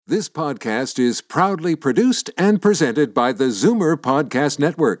This podcast is proudly produced and presented by the Zoomer Podcast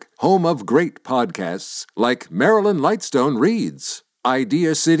Network, home of great podcasts like Marilyn Lightstone Reads,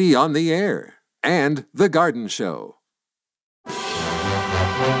 Idea City on the Air, and The Garden Show.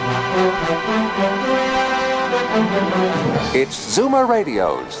 It's Zoomer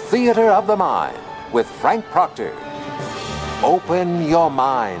Radio's Theater of the Mind with Frank Proctor. Open your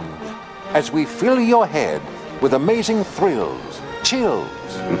mind as we fill your head with amazing thrills, chills,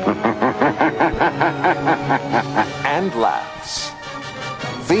 and laughs.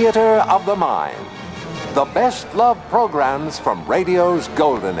 Theater of the Mind. The best love programs from radio's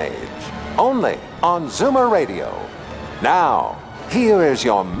golden age. Only on Zoomer Radio. Now, here is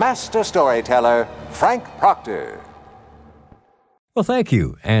your master storyteller, Frank Proctor. Well, thank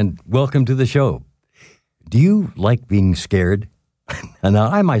you, and welcome to the show. Do you like being scared? Now,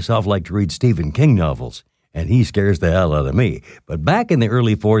 I myself like to read Stephen King novels, and he scares the hell out of me. But back in the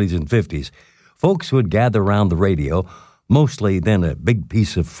early 40s and 50s, folks would gather around the radio, mostly then a big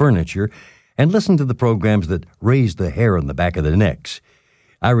piece of furniture, and listen to the programs that raised the hair on the back of their necks.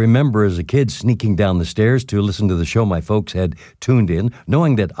 I remember as a kid sneaking down the stairs to listen to the show my folks had tuned in,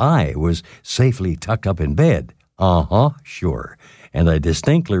 knowing that I was safely tucked up in bed. Sure. And I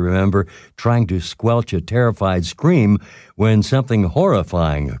distinctly remember trying to squelch a terrified scream when something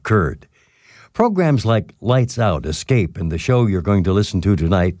horrifying occurred. Programs like Lights Out, Escape, and the show you're going to listen to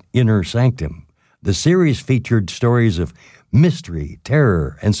tonight, Inner Sanctum. The series featured stories of mystery,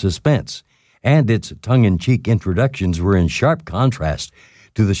 terror, and suspense, and its tongue-in-cheek introductions were in sharp contrast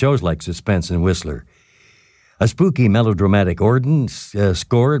to the shows like Suspense and Whistler. A spooky melodramatic organ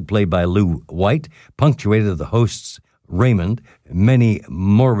score, played by Lou White, punctuated the host's Raymond, many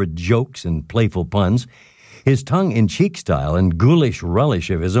morbid jokes and playful puns. His tongue-in-cheek style and ghoulish relish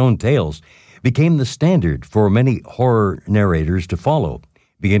of his own tales became the standard for many horror narrators to follow.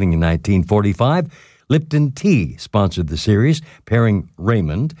 Beginning in 1945, Lipton Tea sponsored the series, pairing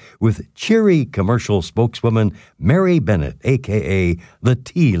Raymond with cheery commercial spokeswoman Mary Bennett, a.k.a. the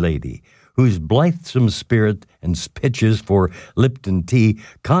Tea Lady, whose blithesome spirit and pitches for Lipton Tea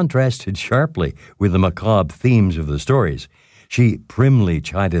contrasted sharply with the macabre themes of the stories. She primly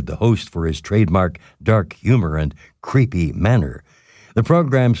chided the host for his trademark dark humor and creepy manner. The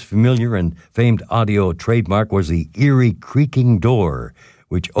program's familiar and famed audio trademark was the eerie creaking door,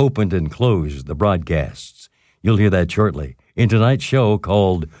 which opened and closed the broadcasts. You'll hear that shortly in tonight's show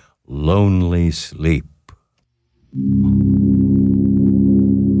called Lonely Sleep.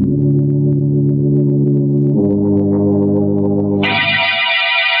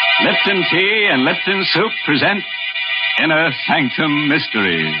 Lipton Tea and Lipton Soup present Inner Sanctum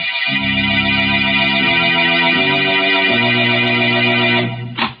Mysteries.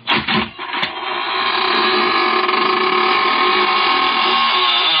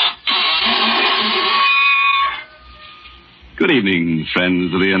 Good evening,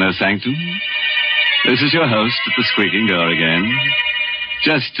 friends of the Inner Sanctum. This is your host at the squeaking door again.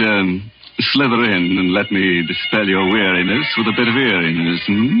 Just slither in and let me dispel your weariness with a bit of eeriness,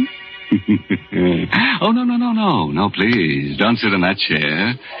 Oh, no, please. Don't sit in that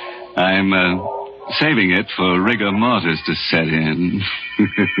chair. I'm saving it for rigor mortis to set in.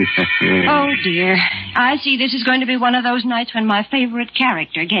 Oh, dear. I see this is going to be one of those nights when my favorite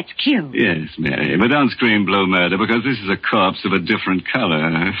character gets killed. Yes, Mary, but don't scream blue murder, because this is a corpse of a different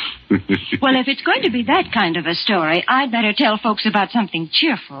color. Well, if it's going to be that kind of a story, I'd better tell folks about something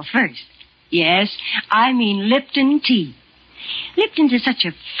cheerful first. Yes, I mean Lipton Tea. Lipton's is such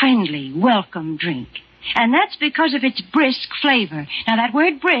a friendly, welcome drink. And that's because of its brisk flavor. Now, that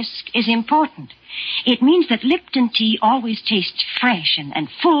word brisk is important. It means that Lipton tea always tastes fresh and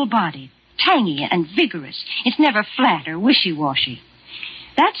full-bodied, tangy and vigorous. It's never flat or wishy-washy.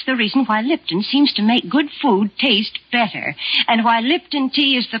 That's the reason why Lipton seems to make good food taste better, and why Lipton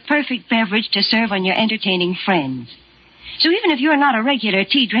tea is the perfect beverage to serve on your entertaining friends. So even if you're not a regular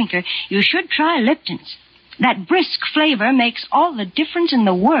tea drinker, you should try Lipton's. That brisk flavor makes all the difference in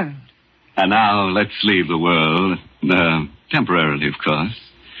the world. And now let's leave the world, temporarily, of course.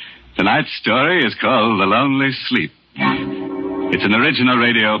 Tonight's story is called The Lonely Sleep. It's an original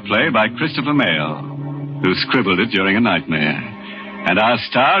radio play by Christopher Mayle, who scribbled it during a nightmare. And our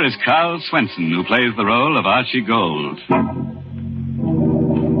star is Carl Swenson, who plays the role of Archie Gold.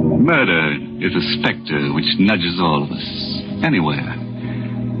 Murder is a specter which nudges all of us, anywhere.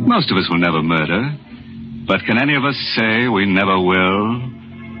 Most of us will never murder, but can any of us say we never will?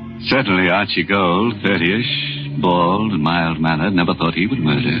 Certainly Archie Gold, 30-ish, bald and mild-mannered, never thought he would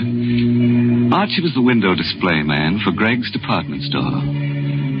murder. Archie was the window display man for Greg's department store.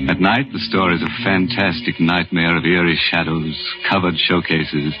 At night, the store is a fantastic nightmare of eerie shadows, covered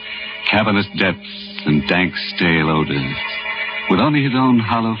showcases, cavernous depths, and dank, stale odors, with only his own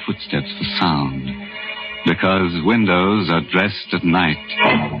hollow footsteps for sound. Because windows are dressed at night.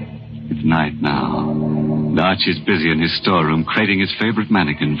 It's night now. Archie's busy in his storeroom crating his favorite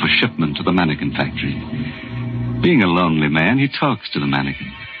mannequin for shipment to the mannequin factory. Being a lonely man, he talks to the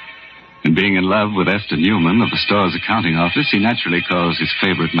mannequin. And being in love with Esther Newman of the store's accounting office, he naturally calls his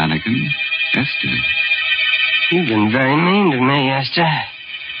favorite mannequin Esther. You've been very mean to me, Esther.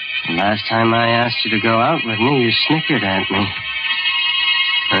 The last time I asked you to go out with me, you snickered at me.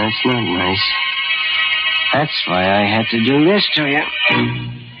 That's not nice. That's why I had to do this to you.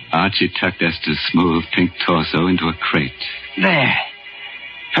 Archie tucked Esther's smooth pink torso into a crate. There.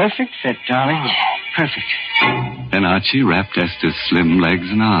 Perfect fit, darling. Perfect. Then Archie wrapped Esther's slim legs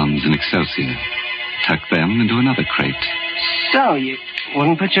and arms in Excelsior, tucked them into another crate. So, you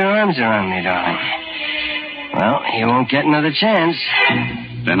wouldn't put your arms around me, darling. Well, you won't get another chance.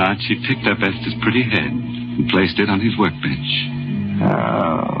 Then Archie picked up Esther's pretty head and placed it on his workbench.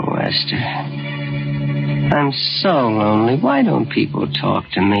 Oh, Esther. I'm so lonely. Why don't people talk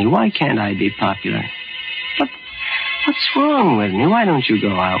to me? Why can't I be popular? What's wrong with me? Why don't you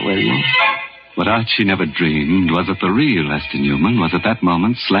go out with me? What Archie never dreamed was that the real Esther Newman was at that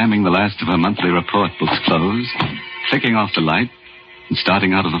moment slamming the last of her monthly report books closed, clicking off the light, and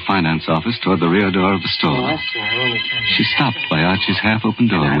starting out of the finance office toward the rear door of the store. Oh, Esther, She stopped by Archie's half-open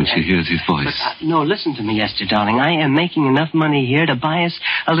door when she hears his voice. No, listen to me, Esther, darling. I am making enough money here to buy us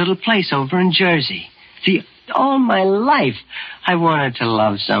a little place over in Jersey. See, all my life, I wanted to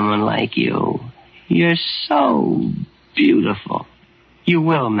love someone like you. You're so beautiful. You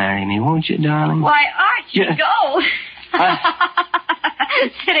will marry me, won't you, darling? Why, Archie, Yeah. go.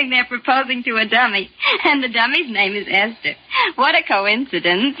 Sitting there proposing to a dummy, and the dummy's name is Esther. What a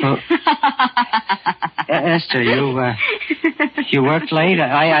coincidence. Well, Esther, you worked late?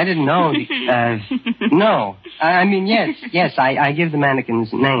 I didn't know. No. I mean, yes, I give the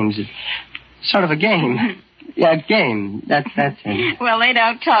mannequins names. It's sort of a game. Yeah, a game. That's it. Well, they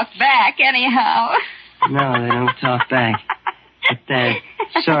don't talk back anyhow. No, they don't talk back. But they're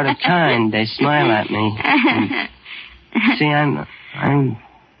sort of kind. They smile at me. And, see, I'm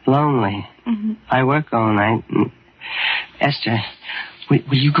lonely. Mm-hmm. I work all night. Esther,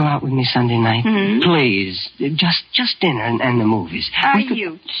 will you go out with me Sunday night? Mm-hmm. Please. Just dinner and the movies. Are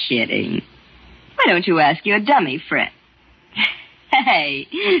you kidding? Why don't you ask your dummy friend? Hey,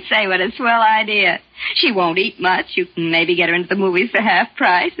 say what a swell idea. She won't eat much. You can maybe get her into the movies for half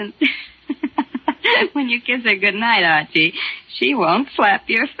price, and when you kiss her goodnight, Archie, she won't slap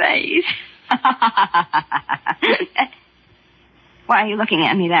your face. Why are you looking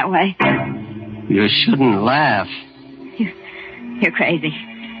at me that way? You shouldn't laugh. You're crazy.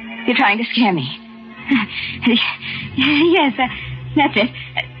 You're trying to scare me. Yes, that's it.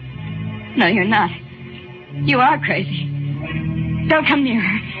 No, you're not. You are crazy. Don't come near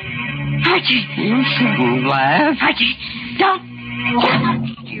her. Archie. You shouldn't laugh. Archie, don't.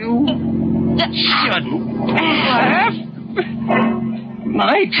 You shouldn't laugh.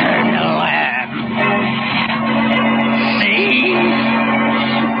 My turn to laugh. See?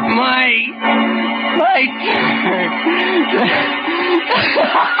 My turn.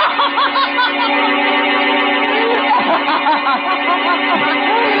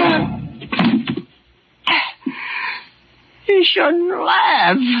 You shouldn't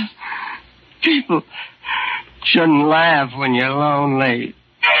laugh. People shouldn't laugh when you're lonely.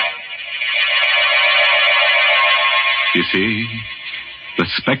 You see, the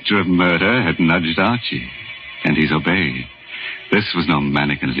specter of murder had nudged Archie, and he's obeyed. This was no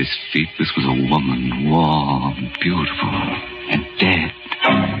mannequin at his feet. This was a woman, warm, beautiful, and dead.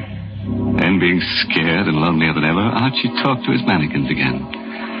 Then, being scared and lonelier than ever, Archie talked to his mannequins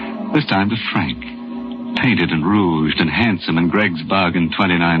again. This time to Frank, painted and rouged and handsome in Greg's bargain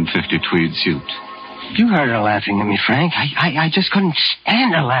 $29.50 tweed suit. You heard her laughing at me, Frank. I just couldn't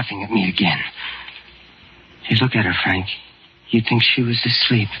stand her laughing at me again. Hey, look at her, Frank. You'd think she was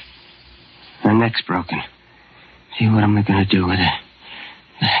asleep. Her neck's broken. Hey, what am I going to do with her?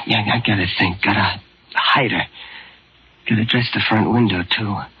 Yeah, I gotta think. Gotta hide her. Gotta dress the front window,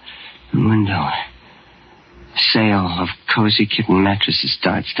 too. The window. Sale of Cozy Kitten mattresses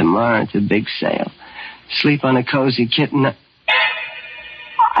starts tomorrow. It's a big sale. Sleep on a Cozy Kitten. I've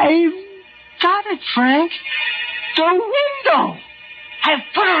got it, Frank. The window. I've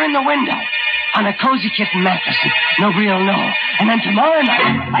put her in the window on a Cozy Kitten mattress. Nobody will know. And then tomorrow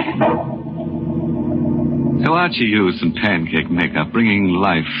night, I can... So Archie used some pancake makeup, bringing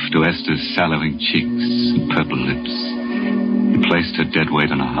life to Esther's sallowing cheeks and purple lips. He placed her dead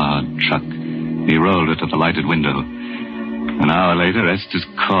weight on a hard truck. He rolled her to the lighted window. An hour later, Esther's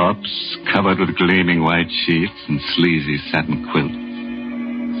corpse, covered with gleaming white sheets and sleazy satin quilts,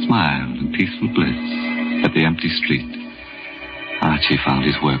 smiled in peaceful bliss at the empty street. Archie found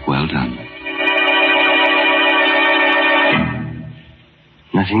his work well done.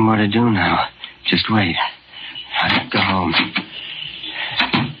 Nothing more to do now. Just wait. I'll go home.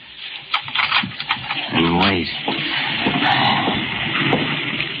 And wait.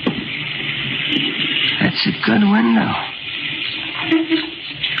 That's a good window.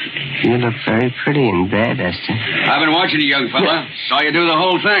 You look very pretty in bed, Esther. I've been watching you, young fella. Saw you do the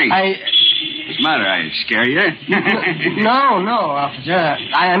whole thing. What's the matter? I scare you? No, officer.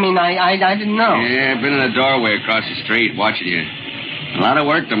 I didn't know. Yeah, I've been in the doorway across the street watching you. A lot of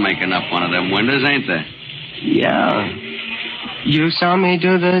work to making up one of them windows, ain't there? Yeah. You saw me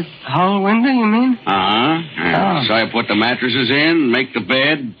do the whole window, you mean? Uh-huh. Yeah. Oh. Saw you put the mattresses in, make the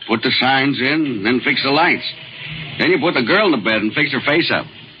bed, put the signs in, then fix the lights. Then you put the girl in the bed and fix her face up.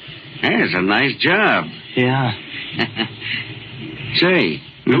 Hey, it's a nice job. Yeah. Say,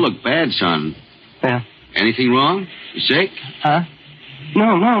 you look bad, son. Yeah. Anything wrong? You sick? Huh?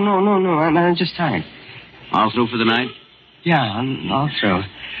 No. I'm just tired. All through for the night? Yeah, I'm all through.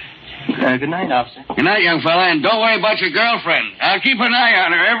 Good night, officer. Good night, young fella, and don't worry about your girlfriend. I'll keep an eye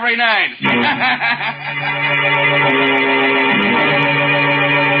on her every night.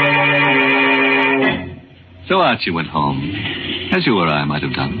 So Archie went home, as you or I might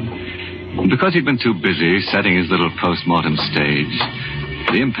have done. And because he'd been too busy setting his little post-mortem stage,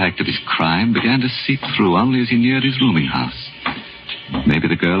 the impact of his crime began to seep through only as he neared his rooming house. Maybe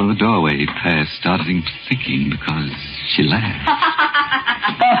the girl in the doorway he'd passed started him thinking because she laughed.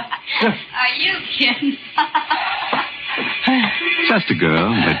 Are you kidding? Just a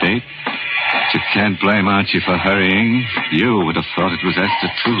girl, a date. But you can't blame Archie for hurrying. You would have thought it was Esther,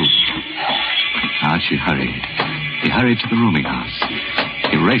 too. Archie hurried. He hurried to the rooming house.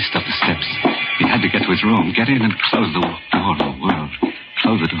 He raced up the steps. He had to get to his room, get in and close the door of the world.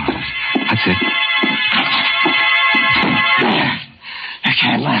 Close the door. That's it. They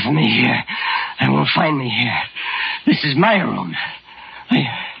can't laugh at me here. They won't find me here. This is my room.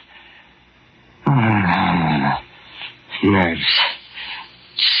 Nerves.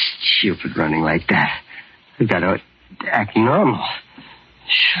 Stupid running like that. We've got to act normal.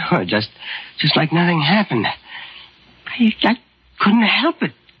 Sure, just like nothing happened. I couldn't help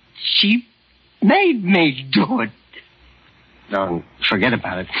it. She made me do it. Don't forget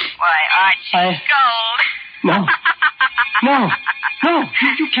about it. Why, Archie Gold. No.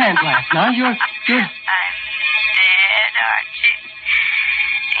 You can't laugh now. You're... I'm dead, Archie.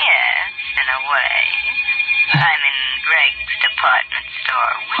 Yes, in a way. I'm in Greg's department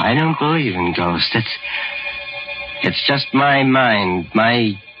store. I don't believe in ghosts. It's just my mind,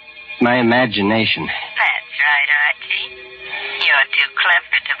 my imagination. That's right, Archie. You're too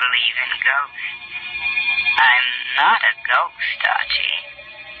clever to believe in ghosts. I'm not a ghost, Archie.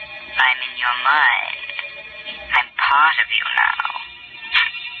 I'm in your mind. I'm part of you now.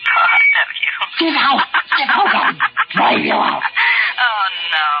 Part of you. Get out! I'll drive you out. Oh,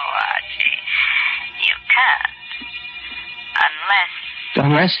 no, Archie. You can't.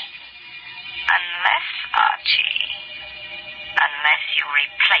 Unless, Archie. Unless you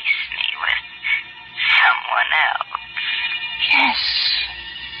replace me with someone else.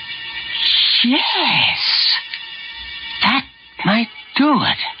 Yes. That might do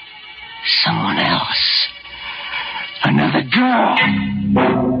it. Someone else. Another girl.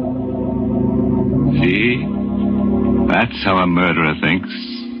 See? That's how a murderer thinks.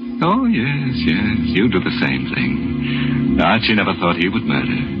 Oh, yes, you do the same thing. Archie never thought he would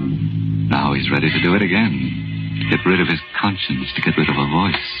murder. Now he's ready to do it again. To get rid of his conscience, to get rid of a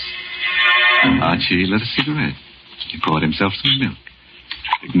voice. Archie lit a cigarette. He poured himself some milk,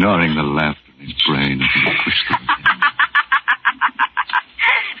 ignoring the laughter in his brain as he pushed through it.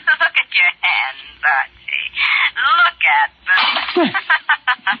 Look at your hands, Archie. Look at them.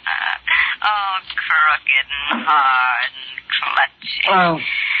 All crooked and hard and clutching. Oh.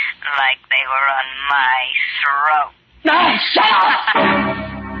 Like they were on my throat. No, shut up!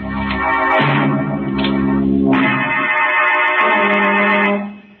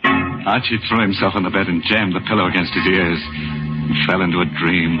 Archie threw himself on the bed and jammed the pillow against his ears. He fell into a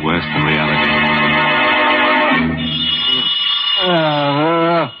dream worse than reality.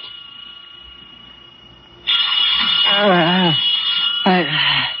 Hello?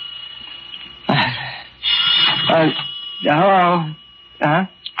 Huh?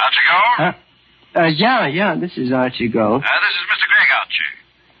 Archie Gold? Yeah, this is Archie Gold. This is Mr. Greg, Archie.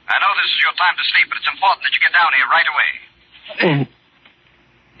 I know this is your time to sleep, but it's important that you get down here right away.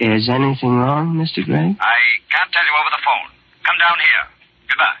 Is anything wrong, Mr. Gregg? I can't tell you over the phone. Come down here.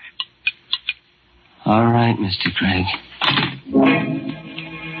 Goodbye. All right, Mr. Gregg.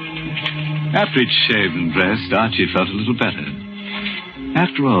 After he'd shaved and dressed, Archie felt a little better.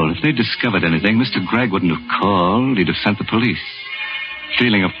 After all, if they'd discovered anything, Mr. Gregg wouldn't have called. He'd have sent the police.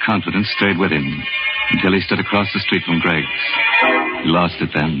 Feeling of confidence stayed with him until he stood across the street from Gregg's. He lost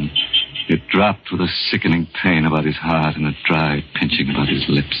it then. It dropped with a sickening pain about his heart and a dry pinching about his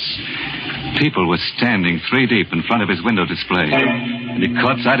lips. People were standing 3 deep in front of his window display, and he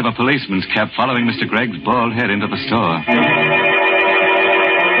caught sight of a policeman's cap following Mr. Gregg's bald head into the store.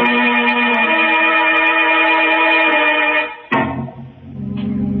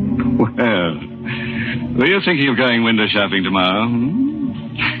 Well, were you thinking of going window shopping tomorrow?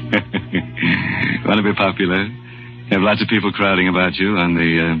 Want to be popular? Have lots of people crowding about you on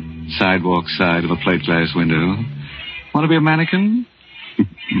the sidewalk side of a plate glass window. Want to be a mannequin?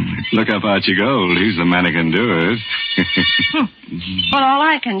 Look up Archie Gold. He's the mannequin doer. Well, all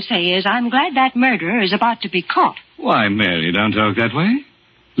I can say is I'm glad that murderer is about to be caught. Why, Mary, don't talk that way.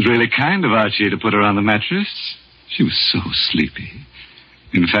 It was really kind of Archie to put her on the mattress. She was so sleepy.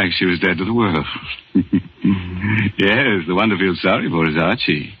 In fact, she was dead to the world. Yes, the one to feel sorry for is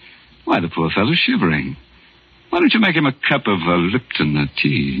Archie. Why, the poor fellow's shivering. Why don't you make him a cup of Lipton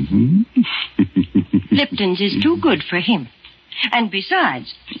tea? Lipton's is too good for him. And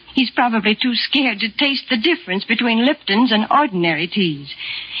besides, he's probably too scared to taste the difference between Lipton's and ordinary teas.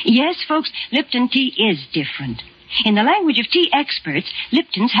 Yes, folks, Lipton tea is different. In the language of tea experts,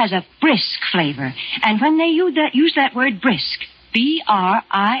 Lipton's has a brisk flavor. And when they use that word brisk,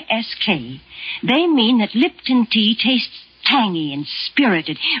 B-R-I-S-K, they mean that Lipton tea tastes tangy and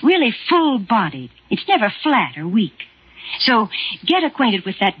spirited, really full-bodied. It's never flat or weak. So get acquainted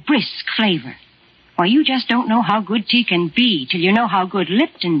with that brisk flavor. Or you just don't know how good tea can be till you know how good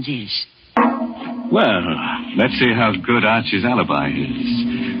Lipton's is. Well, let's see how good Archie's alibi is.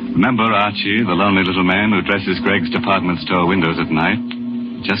 Remember Archie, the lonely little man who dresses Gregg's department store windows at night?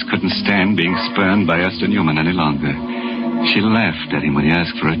 Just couldn't stand being spurned by Esther Newman any longer. She laughed at him when he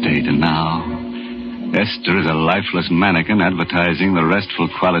asked for a date, and now Esther is a lifeless mannequin advertising the restful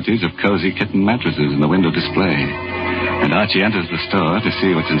qualities of cozy kitten mattresses in the window display. And Archie enters the store to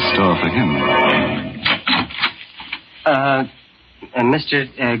see what's in store for him. Mr.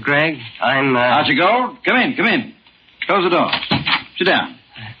 Gregg, I'm, Archie Gold, come in. Close the door. Sit down.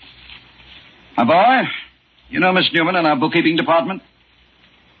 My boy, you know Miss Newman in our bookkeeping department?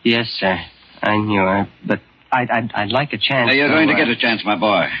 Yes, sir. I knew her, but I'd like a chance. Now, you're going to get a chance, my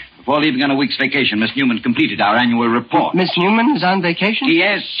boy. Before leaving on a week's vacation, Miss Newman completed our annual report. Miss Newman is on vacation?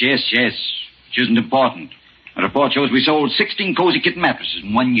 Yes. Which isn't important. The report shows we sold 16 cozy kitten mattresses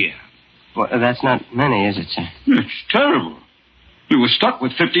in 1 year. Well, that's not many, is it, sir? It's terrible. We were stuck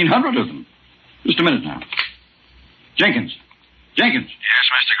with 1,500 of them. Just a minute now. Jenkins. Yes,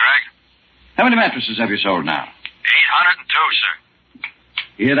 Mr. Gregg? How many mattresses have you sold now? 802, sir.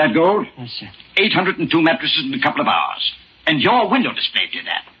 You hear that, Gold? Yes, sir. 802 mattresses in a couple of hours. And your window display did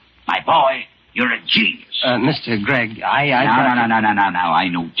that. My boy, you're a genius. Mr. Gregg, No. I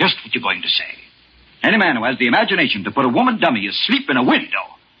know just what you're going to say. Any man who has the imagination to put a woman dummy asleep in a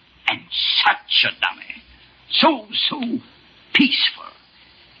window, and such a dummy, so peaceful.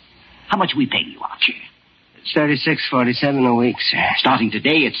 How much we pay you, Archie? It's $36.47 a week, sir. Starting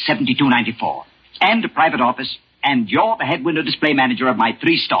today, it's $72.94. And a private office, and you're the head window display manager of my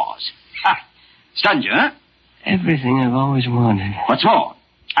 3 stores. Ha! Stunned you, huh? Everything I've always wanted. What's more,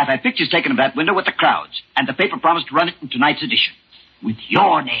 I've had pictures taken of that window with the crowds, and the paper promised to run it in tonight's edition. With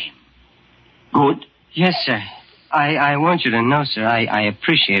your name. Good? Yes, sir. I want you to know, sir, I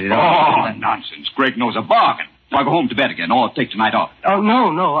appreciate it. Oh, nonsense. Greg knows a bargain. I'll go home to bed again, or take tonight off. Oh,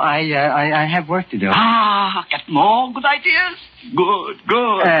 no. I have work to do. Get more good ideas? Good.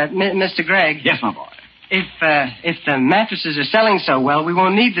 Mr. Gregg. Yes, my boy. If the mattresses are selling so well, we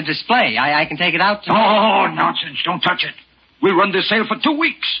won't need the display. I can take it out tomorrow. Oh, nonsense. Don't touch it. We'll run this sale for 2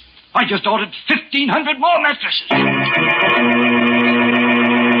 weeks. I just ordered 1,500 more mattresses.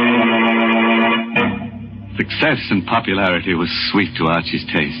 Success and popularity was sweet to Archie's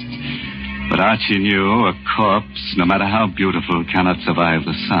taste. But Archie knew a corpse, no matter how beautiful, cannot survive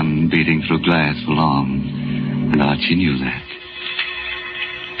the sun beating through glass for long. And Archie knew that.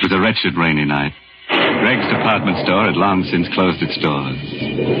 It was a wretched rainy night. Gregg's department store had long since closed its doors.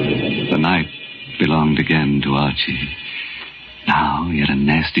 The night belonged again to Archie. Now he had a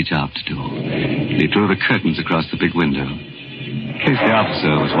nasty job to do. He drew the curtains across the big window. In case the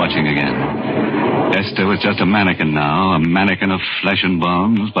officer was watching again. Esther was just a mannequin now, a mannequin of flesh and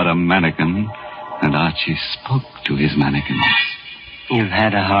bones, but a mannequin. and Archie spoke to his mannequins. You've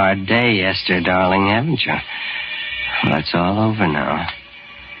had a hard day, Esther, darling, haven't you? Well, it's all over now.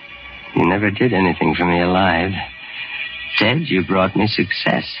 You never did anything for me alive. Dead, you brought me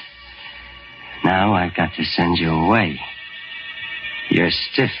success. Now I've got to send you away. You're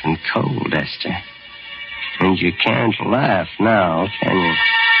stiff and cold, Esther. And you can't laugh now, can you?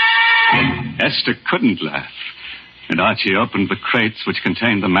 Esther couldn't laugh, and Archie opened the crates which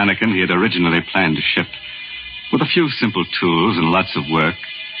contained the mannequin he had originally planned to ship. With a few simple tools and lots of work,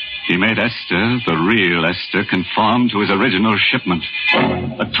 he made Esther, the real Esther, conform to his original shipment.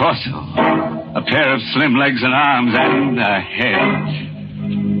 A torso, a pair of slim legs and arms, and a head.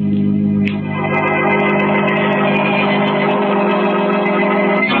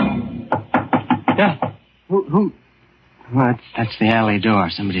 Yeah. Who? Well, that's the alley door.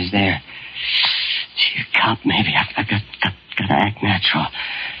 Somebody's there. Gee, a cop, maybe. I've got to act natural.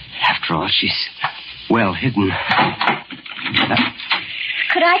 After all, she's well hidden.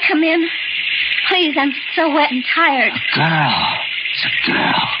 Could I come in? Please, I'm so wet and tired. A girl. It's a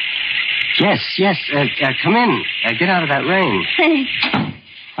girl. Yes. Come in. Get out of that rain. Thanks.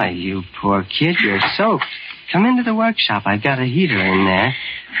 Why, you poor kid, you're soaked. Come into the workshop. I've got a heater in there.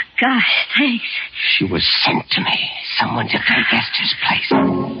 Gosh, thanks. She was sent to me. Someone to take Esther's place.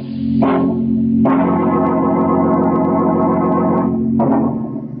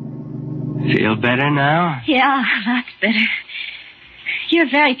 Feel better now? Yeah, lots better. You're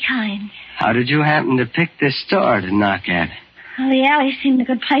very kind. How did you happen to pick this store to knock at? Well, the alley seemed a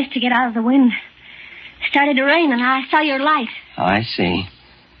good place to get out of the wind. It started to rain, and I saw your light. Oh, I see.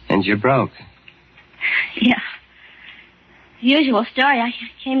 And you're broke. Yeah. Usual story. I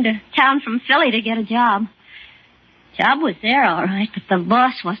came to town from Philly to get a job. Job was there, all right, but the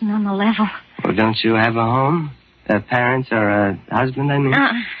boss wasn't on the level. Well, don't you have a home? Parents or a husband, I mean?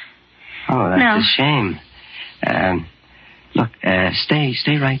 Oh, that's no. a shame. Look,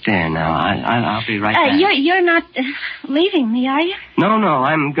 stay right there now. I'll be right back. You're not leaving me, are you? No,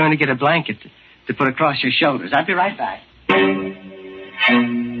 I'm going to get a blanket to put across your shoulders. I'll be right back.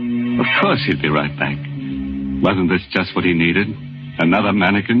 Of course he'd be right back. Wasn't this just what he needed? Another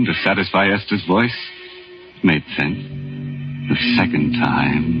mannequin to satisfy Esther's voice? Made sense. The second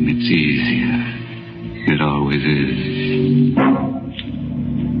time, it's easier. It always is.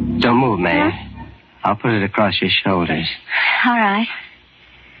 Don't move, May. I'll put it across your shoulders. All right.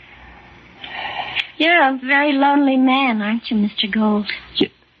 You're a very lonely man, aren't you, Mr. Gold?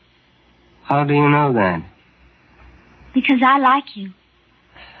 How do you know that? Because I like you.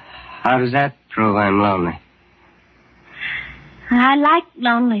 How does that prove I'm lonely? I like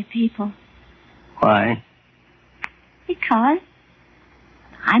lonely people. Why? Because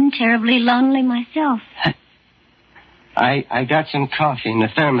I'm terribly lonely myself. I got some coffee in the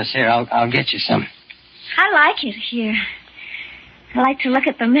thermos here. I'll get you some. I like it here. I like to look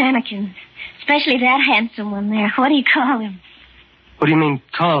at the mannequins, especially that handsome one there. What do you call him? What do you mean,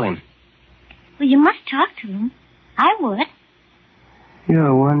 call him? Well, you must talk to him. I would.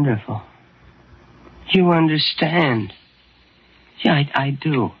 You're wonderful. You understand. Yeah, I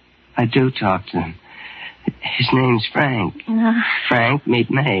do. I do talk to him. His name's Frank. Frank, meet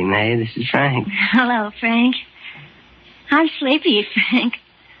May. May, this is Frank. Hello, Frank. I'm sleepy, Frank.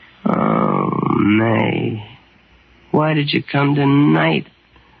 Oh, May. Why did you come tonight?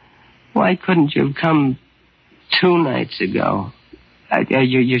 Why couldn't you have come 2 nights ago?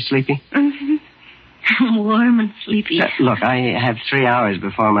 You're sleepy? Mm-hmm. I'm warm and sleepy. Look, I have 3 hours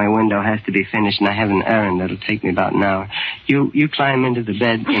before my window has to be finished, and I have an errand that'll take me about an hour. You climb into the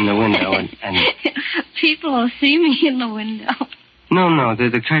bed in the window and... People will see me in the window. No,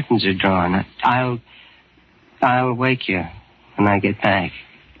 the curtains are drawn. I'll wake you when I get back.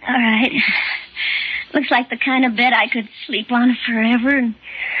 All right. Looks like the kind of bed I could sleep on forever and...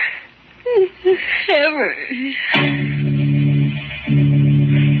 ever.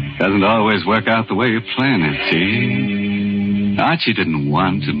 Doesn't always work out the way you plan it, see? Archie didn't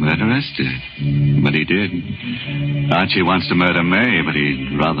want to murder Esther, but he did. Archie wants to murder May, but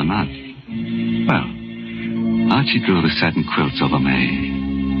he'd rather not. Well, Archie drew the satin quilts over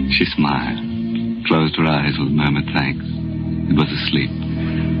May. She smiled, closed her eyes with murmured thanks, and was asleep.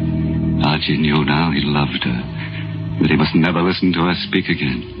 Archie knew now he loved her, that he must never listen to her speak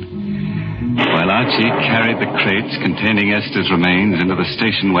again. While Archie carried the crates containing Esther's remains into the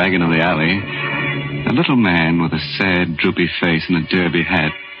station wagon of the alley, a little man with a sad, droopy face and a derby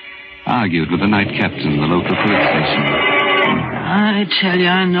hat argued with the night captain of the local police station. I tell you,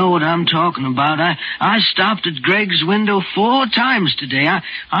 I know what I'm talking about. I stopped at Greg's window 4 times today.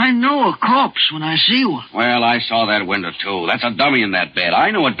 I know a corpse when I see one. Well, I saw that window, too. That's a dummy in that bed. I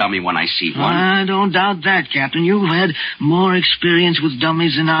know a dummy when I see one. I don't doubt that, Captain. You've had more experience with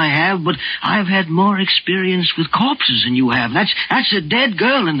dummies than I have, but I've had more experience with corpses than you have. That's a dead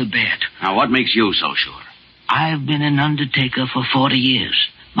girl in the bed. Now, what makes you so sure? I've been an undertaker for 40 years.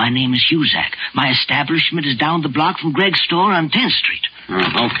 My name is Huzak. My establishment is down the block from Greg's store on 10th Street.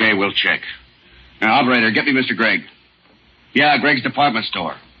 Okay, we'll check. Now, operator, get me Mr. Gregg. Yeah, Greg's department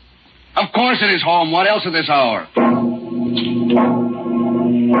store. Of course it is home. What else at this hour?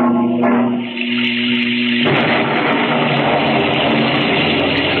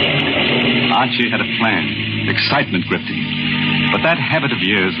 Archie had a plan. Excitement gripped him. But that habit of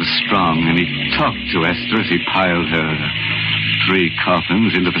years was strong, and he talked to Esther as he piled her 3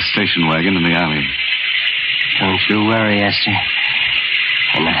 coffins into the station wagon in the alley. Don't you worry, Esther.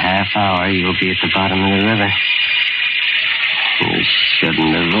 In a half hour, you'll be at the bottom of the river. You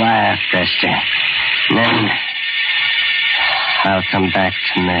shouldn't have laughed, Esther. Then I'll come back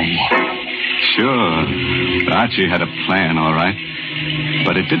to me. Sure. Archie had a plan, all right.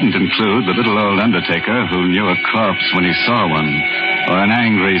 But it didn't include the little old undertaker who knew a corpse when he saw one, or an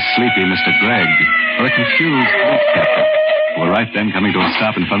angry, sleepy Mr. Gregg, or a confused captain who were right then coming to a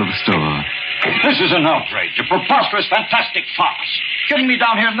stop in front of the store. This is an outrage, a preposterous, fantastic farce. Getting me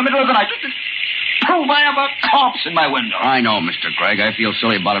down here in the middle of the night to prove I have a corpse in my window. I know, Mr. Gregg. I feel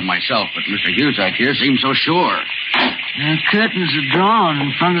silly about it myself, but Mr. Huzak here seems so sure. The curtains are drawn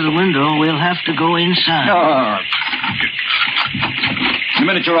in front of the window. We'll have to go inside. No. In a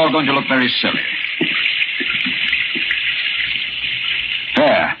minute, you're all going to look very silly.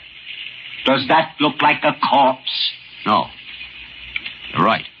 There. Does that look like a corpse? No. You're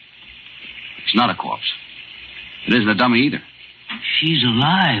right. It's not a corpse. It isn't a dummy either. She's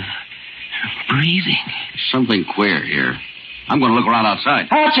alive. Breathing. Something queer here. I'm going to look around outside.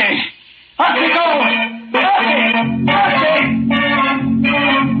 Archie! Archie, go!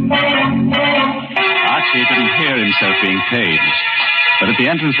 Archie didn't hear himself being paged. But at the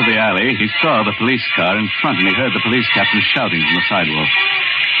entrance of the alley, he saw the police car in front, and he heard the police captain shouting from the sidewalk.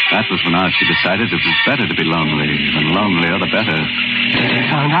 That was when Archie decided it was better to be lonely, and lonelier the better. They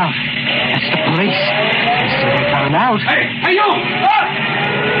found out. That's the police. They found out. Hey, you!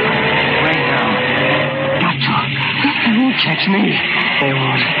 Right now. Got to. They won't catch me. They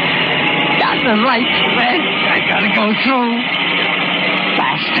won't. Got the lights red. I gotta go through.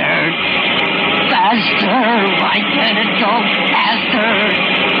 Faster. Faster. Why can't it go faster?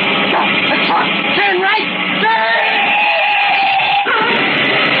 The truck. Turn right. Turn!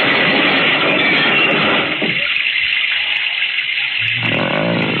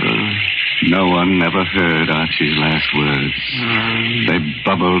 No one ever heard Archie's last words. They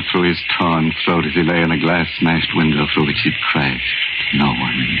bubbled through his torn throat as he lay in a glass-smashed window through which he'd crashed. No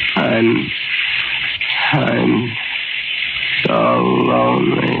one. I'm so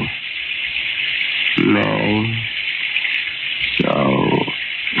lonely. May. So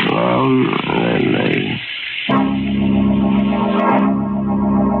lonely.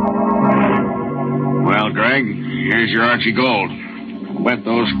 Well, Gregg, here's your Archie Gold. Bet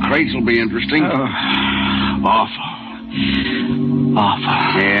those crates will be interesting. Awful.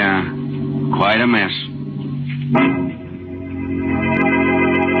 Yeah, quite a mess.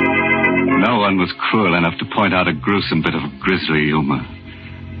 No one was cruel enough to point out a gruesome bit of grisly humor.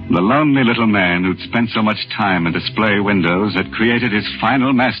 The lonely little man who'd spent so much time in display windows had created his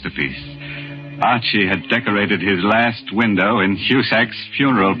final masterpiece. Archie had decorated his last window in Huzak's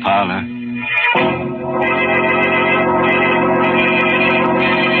funeral parlor.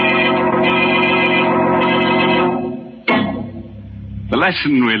 The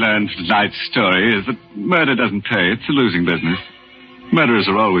lesson we learned from tonight's story is that murder doesn't pay. It's a losing business. Murderers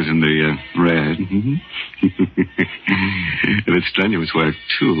are always in the red. And it's strenuous work,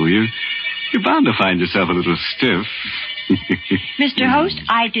 too. You're bound to find yourself a little stiff. Mr. Host,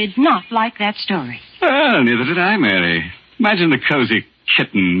 I did not like that story. Well, neither did I, Mary. Imagine the Cozy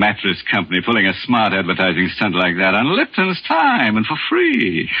Kitten Mattress Company pulling a smart advertising stunt like that on Lipton's time and for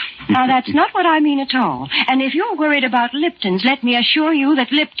free. Now, that's not what I mean at all. And if you're worried about Lipton's, let me assure you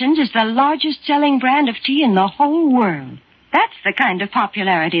that Lipton's is the largest selling brand of tea in the whole world. That's the kind of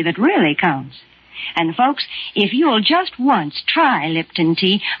popularity that really counts. And, folks, if you'll just once try Lipton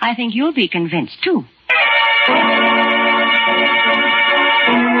tea, I think you'll be convinced, too.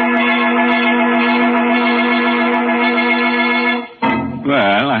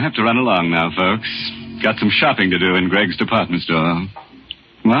 Well, I have to run along now, folks. Got some shopping to do in Greg's department store.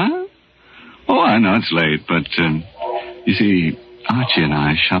 What? Oh, I know it's late, but You see, Archie and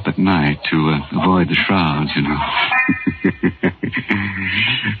I shop at night to avoid the shrouds, you know.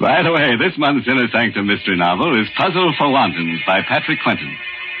 By the way, this month's Inner Sanctum mystery novel is Puzzle for Wantons by Patrick Quentin.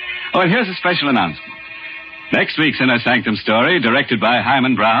 Oh, and here's a special announcement. Next week's Inner Sanctum story, directed by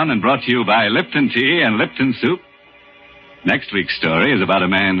Hyman Brown and brought to you by Lipton Tea and Lipton Soup. Next week's story is about a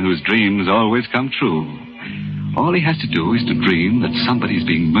man whose dreams always come true. All he has to do is to dream that somebody's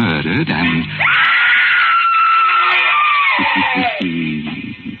being murdered and...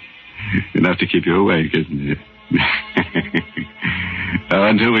 Enough to keep you awake, isn't it?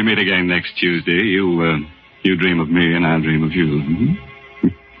 Until we meet again next Tuesday, you dream of me and I'll dream of you.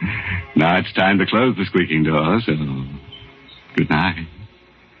 Now it's time to close the squeaking door, so good night.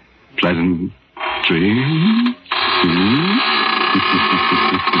 Pleasant dreams.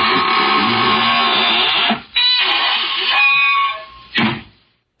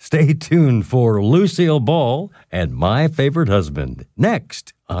 Stay tuned for Lucille Ball and My Favorite Husband,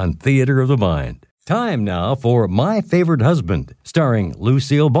 next on Theater of the Mind. Time now for My Favorite Husband, starring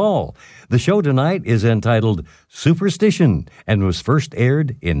Lucille Ball. The show tonight is entitled Superstition and was first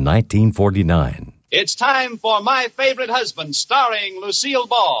aired in 1949. It's time for My Favorite Husband, starring Lucille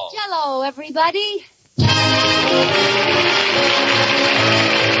Ball. Hello, everybody.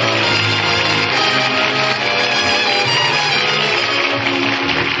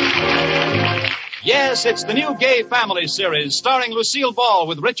 Yes, it's the new Gay Family series starring Lucille Ball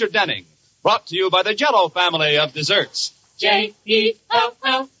with Richard Denning. Brought to you by the Jell-O family of desserts.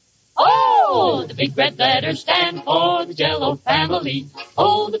 J-E-L-L. Oh, the big red letters stand for the Jell-O family.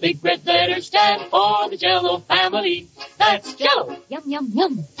 Oh, the big red letters stand for the Jell-O family. That's Jell-O. Yum, yum,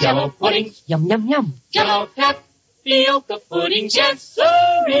 yum. Jell-O puddings. Yum, yum, yum. Jell-O tapioca puddings. Yes,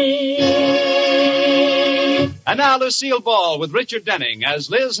 sirree. And now Lucille Ball with Richard Denning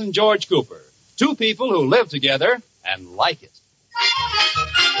as Liz and George Cooper. Two people who live together and like it.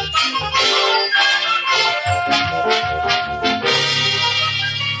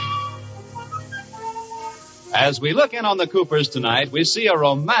 As we look in on the Coopers tonight, we see a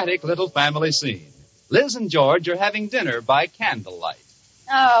romantic little family scene. Liz and George are having dinner by candlelight.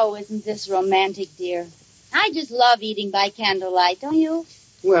 Oh, isn't this romantic, dear? I just love eating by candlelight, don't you?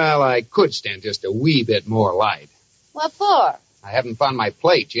 Well, I could stand just a wee bit more light. What for? I haven't found my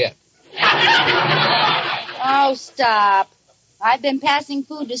plate yet. Oh, stop. I've been passing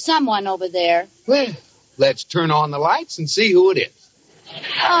food to someone over there. Well, let's turn on the lights and see who it is.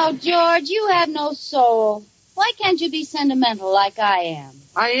 Oh, George, you have no soul. Why can't you be sentimental like I am?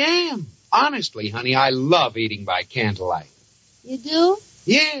 I am. Honestly, honey, I love eating by candlelight. You do?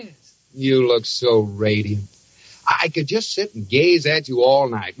 Yes. You look so radiant. I could just sit and gaze at you all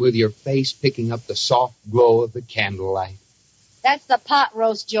night with your face picking up the soft glow of the candlelight. That's the pot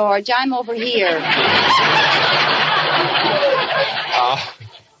roast, George. I'm over here. Oh,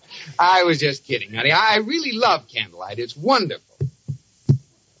 I was just kidding, honey. I really love candlelight. It's wonderful.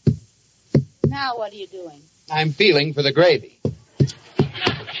 Now what are you doing? I'm feeling for the gravy.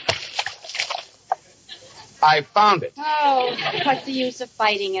 I found it. Oh, what's the use of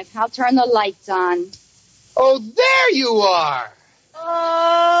fighting it? I'll turn the lights on. Oh, there you are.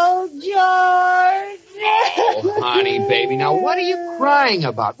 Oh, George. Oh, honey, baby, now what are you crying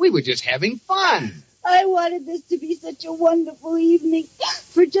about? We were just having fun. I wanted this to be such a wonderful evening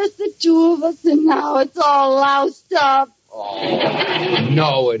for just the two of us, and now it's all loused up. Oh,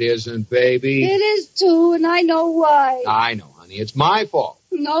 no, it isn't, baby. It is, too, and I know why. I know, honey. It's my fault.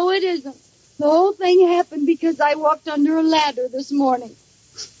 No, it isn't. The whole thing happened because I walked under a ladder this morning.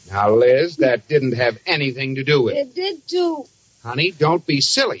 Now, Liz, that didn't have anything to do with it. It did, too. Honey, don't be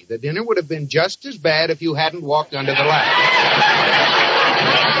silly. The dinner would have been just as bad if you hadn't walked under the ladder.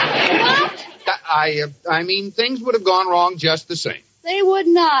 What? I mean, things would have gone wrong just the same. They would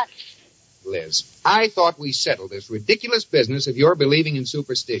not. Liz, I thought we settled this ridiculous business of your believing in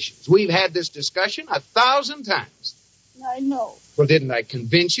superstitions. We've had this discussion 1,000 times. I know. Well, didn't I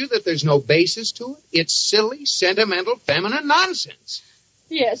convince you that there's no basis to it? It's silly, sentimental, feminine nonsense.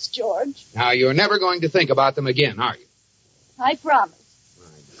 Yes, George. Now, you're never going to think about them again, are you? I promise. My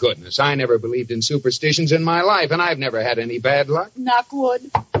goodness, I never believed in superstitions in my life, and I've never had any bad luck. Knock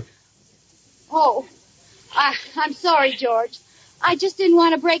wood. Oh, I'm sorry, George. I just didn't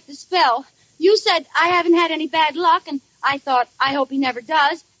want to break the spell. You said I haven't had any bad luck, and I thought, I hope he never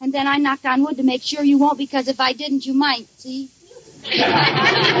does. And then I knocked on wood to make sure you won't, because if I didn't, you might, see?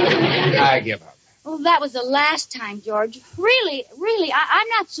 I give up. Well, that was the last time, George. Really, I'm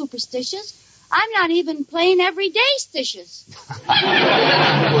not superstitious. I'm not even plain everyday stitious.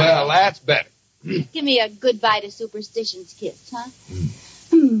 Well, that's better. Give me a goodbye to superstitions kiss, huh?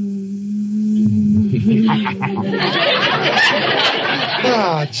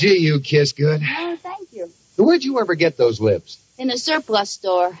 Oh, gee, you kiss good. Oh, thank you. Where'd you ever get those lips? In a surplus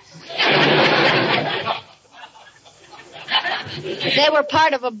store. They were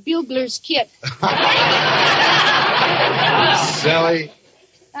part of a bugler's kit. Silly.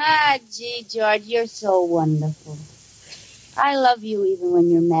 Ah, gee, George, you're so wonderful. I love you even when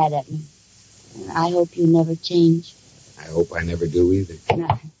you're mad at me. And I hope you never change. I hope I never do either.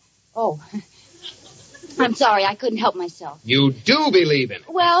 Oh, I'm sorry, I couldn't help myself. You do believe in it.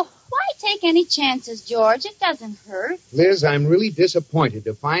 Well, why take any chances, George? It doesn't hurt. Liz, I'm really disappointed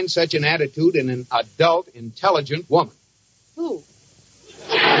to find such an attitude in an adult, intelligent woman. Who?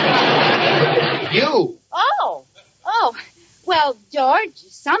 You. Oh. Well, George,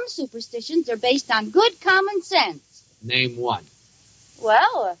 some superstitions are based on good common sense. Name one.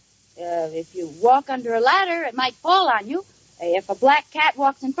 Well, if you walk under a ladder, it might fall on you. If a black cat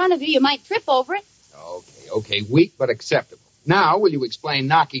walks in front of you, you might trip over it. Okay, weak but acceptable. Now, will you explain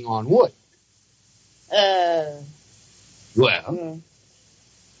knocking on wood? Well?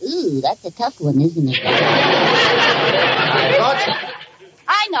 Ooh, that's a tough one, isn't it? I thought so.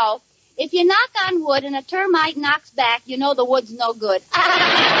 I know. If you knock on wood and a termite knocks back, you know the wood's no good.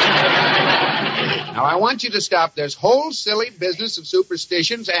 Now, I want you to stop this whole silly business of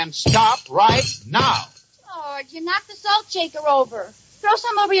superstitions and stop right now. George, you knocked the salt shaker over. Throw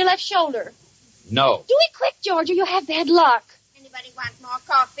some over your left shoulder. No. Do it quick, George, or you'll have bad luck. Anybody want more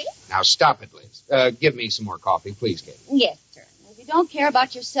coffee? Now, stop it, Liz. Give me some more coffee, please, Kate. Yes, sir. If you don't care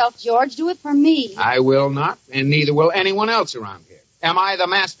about yourself, George, do it for me. I will not, and neither will anyone else around here. Am I the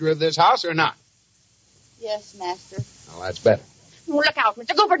master of this house or not? Yes, master. Well, that's better. Oh, look out,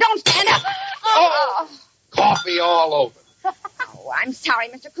 Mr. Cooper. Don't stand up. Oh! Coffee all over. Oh, I'm sorry,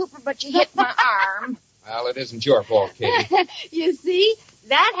 Mr. Cooper, but you hit my arm. Well, it isn't your fault, Katie. You see,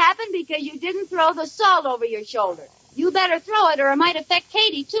 that happened because you didn't throw the salt over your shoulder. You better throw it or it might affect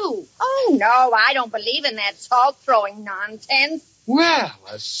Katie, too. Oh, no, I don't believe in that salt-throwing nonsense. Well,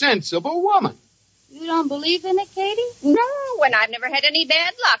 a sensible woman. You don't believe in it, Katie? No, and I've never had any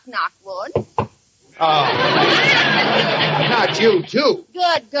bad luck, knock wood. Oh. Not you, too.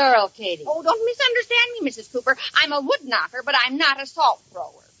 Good girl, Katie. Oh, don't misunderstand me, Mrs. Cooper. I'm a wood knocker, but I'm not a salt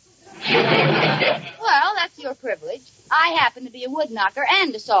thrower. Well, that's your privilege. I happen to be a wood knocker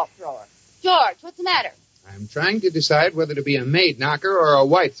and a salt thrower. George, what's the matter? I'm trying to decide whether to be a maid knocker or a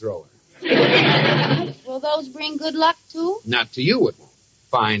white thrower. Will those bring good luck, too? Not to you, it won't.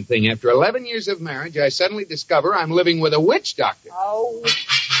 Fine thing. After 11 years of marriage, I suddenly discover I'm living with a witch doctor. Oh.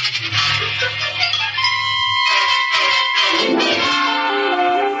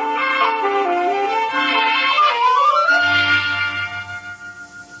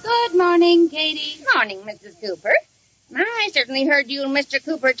 Good morning, Katie. Morning, Mrs. Cooper. I certainly heard you and Mr.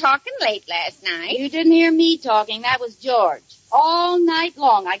 Cooper talking late last night. You didn't hear me talking. That was George. All night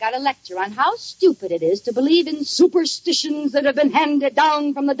long, I got a lecture on how stupid it is to believe in superstitions that have been handed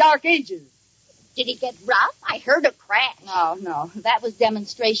down from the Dark Ages. Did he get rough? I heard a crash. No. That was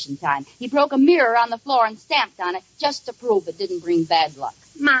demonstration time. He broke a mirror on the floor and stamped on it just to prove it didn't bring bad luck.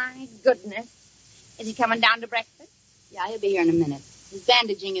 My goodness. Is he coming down to breakfast? Yeah, he'll be here in a minute. He's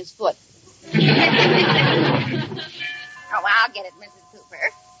bandaging his foot. Oh, I'll get it, Mrs.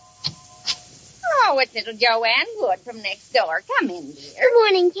 Cooper. Oh, it's little Joanne Wood from next door. Come in, dear. Good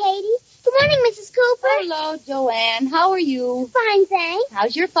morning, Katie. Good morning, Mrs. Cooper. Hello, Joanne. How are you? Fine, thanks.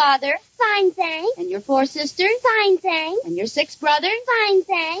 How's your father? Fine, thanks. And your 4 sisters? Fine, thanks. And your 6 brothers? Fine,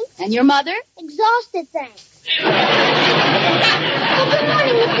 thanks. And your mother? Exhausted, thanks. Oh, good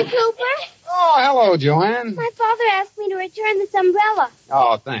morning, Mr. Cooper. Oh, hello, Joanne. My father asked me to return this umbrella.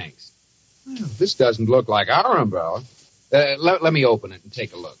 Oh, thanks. Well, this doesn't look like our umbrella. Let me open it and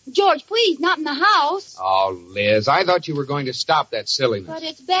take a look. George, please, not in the house. Oh, Liz, I thought you were going to stop that silliness. But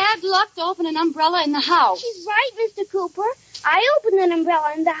it's bad luck to open an umbrella in the house. She's right, Mr. Cooper. I opened an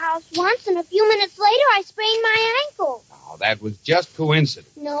umbrella in the house once, and a few minutes later I sprained my ankle. Oh, that was just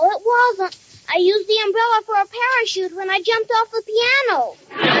coincidence. No, it wasn't. I used the umbrella for a parachute when I jumped off the piano.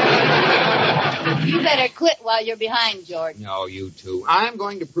 You better quit while you're behind, George. No, you two. I'm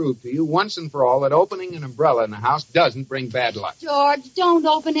going to prove to you once and for all that opening an umbrella in the house doesn't bring bad luck. George, don't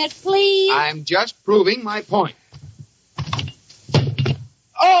open it, please. I'm just proving my point.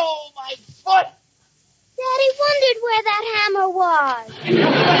 Oh, my foot! Daddy wondered where that hammer was.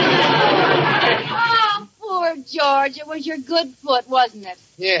 Oh, poor George. It was your good foot, wasn't it?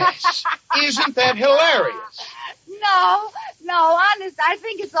 Yes. Isn't that hilarious? No, honest, I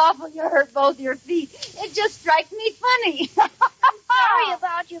think it's awful you hurt both your feet. It just strikes me funny. Sorry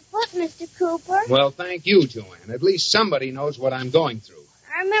about your foot, Mr. Cooper. Well, thank you, Joanne. At least somebody knows what I'm going through.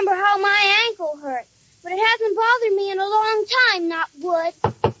 I remember how my ankle hurt. But it hasn't bothered me in a long time, not wood.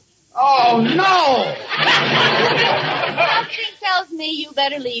 Oh, no! Something tells me you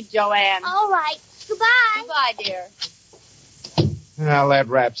better leave, Joanne. All right. Goodbye. Goodbye, dear. Well, that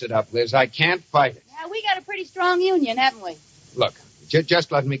wraps it up, Liz. I can't fight it. Yeah, we got a pretty strong union, haven't we? Look,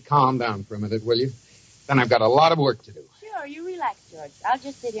 just let me calm down for a minute, will you? Then I've got a lot of work to do. Sure, you relax, George. I'll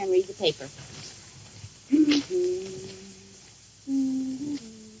just sit here and read the paper.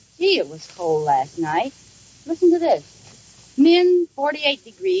 Gee, it was cold last night. Listen to this. Min, 48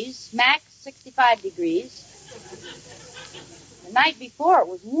 degrees. Max, 65 degrees. The night before, it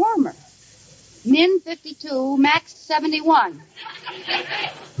was warmer. Min, 52. Max, 71.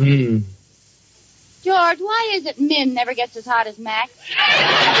 George, why is it Min never gets as hot as Max?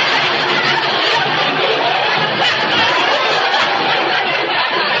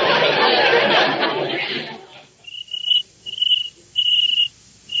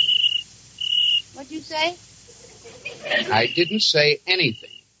 What'd you say? I didn't say anything.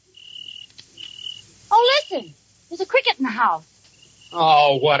 Oh, listen. There's a cricket in the house.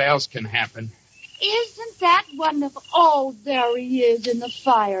 Oh, what else can happen? Isn't that wonderful? Oh, there he is in the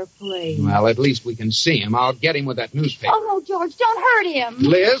fireplace. Well, at least we can see him. I'll get him with that newspaper. Oh, no, George, don't hurt him.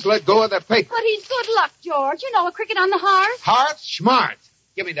 Liz, let go of that paper. But he's good luck, George. You know, a cricket on the hearth. Hearth smart.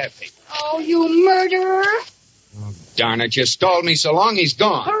 Give me that paper. Oh, you murderer. Oh, darn it, you stalled me so long he's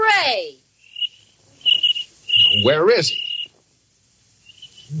gone. Hooray. Where is he?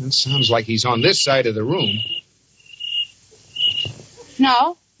 It sounds like he's on this side of the room.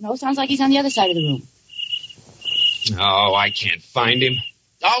 No, sounds like he's on the other side of the room. Oh, I can't find him.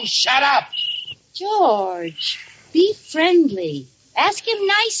 Oh, shut up! George, be friendly. Ask him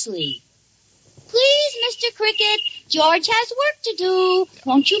nicely. Please, Mr. Cricket, George has work to do.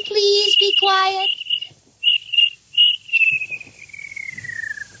 Won't you please be quiet?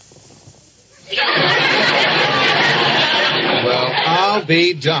 Well, I'll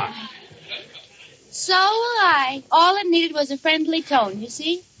be done. So will I. All it needed was a friendly tone, you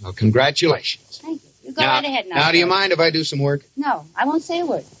see? Well, congratulations. Thank you. You go right ahead now. Now, do you mind if I do some work? No, I won't say a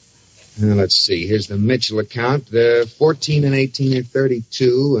word. Let's see. Here's the Mitchell account. 14 and 18 are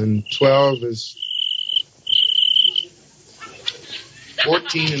 32, and 12 is...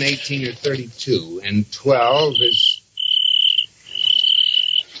 14 and 18 are 32, and 12 is...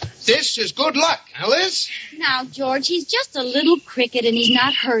 This is good luck, huh, Liz? Now, George, he's just a little cricket and he's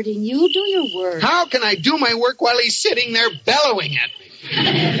not hurting you. Do your work. How can I do my work while he's sitting there bellowing at me?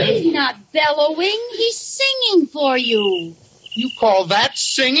 He's not bellowing. He's singing for you. You call that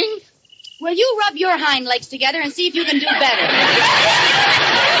singing? Well, you rub your hind legs together and see if you can do better.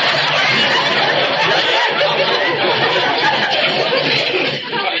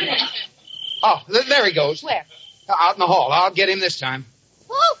 Oh, there he goes. Where? Out in the hall. I'll get him this time.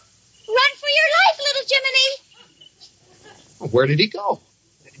 Oh, run for your life, little Jiminy. Where did he go?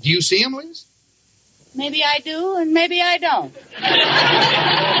 Do you see him, Liz? Maybe I do, and maybe I don't.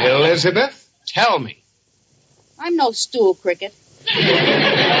 Elizabeth, tell me. I'm no stool cricket.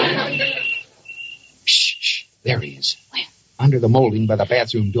 Shh. There he is. Where? Under the molding by the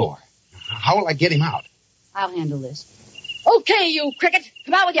bathroom door. How will I get him out? I'll handle this. Okay, you cricket.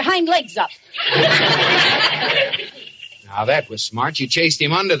 Come out with your hind legs up. Now, that was smart. You chased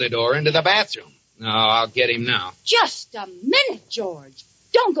him under the door into the bathroom. No, I'll get him now. Just a minute, George.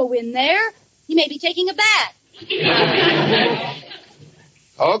 Don't go in there. He may be taking a bath.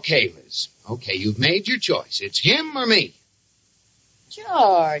 Okay, Liz. Okay, you've made your choice. It's him or me.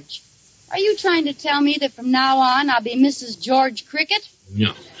 George, are you trying to tell me that from now on I'll be Mrs. George Cricket?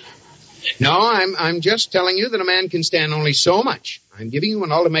 No, I'm just telling you that a man can stand only so much. I'm giving you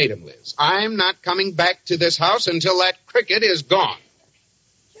an ultimatum, Liz. I'm not coming back to this house until that cricket is gone.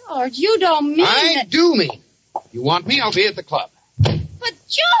 George, you don't mean I do mean. You want me, I'll be at the club. But,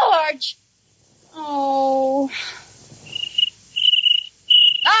 George! Oh.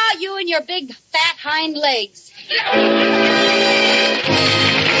 Ah, you and your big, fat hind legs.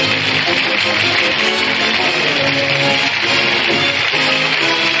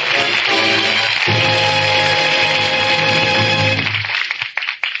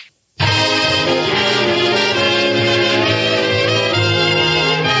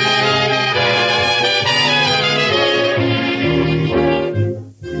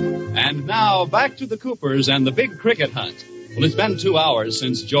 And now, back to the Coopers and the big cricket hunt. Well, it's been 2 hours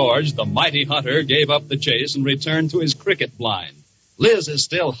since George, the mighty hunter, gave up the chase and returned to his cricket blind. Liz is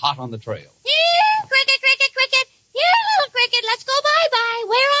still hot on the trail. Here, cricket. Here, little cricket, let's go bye-bye.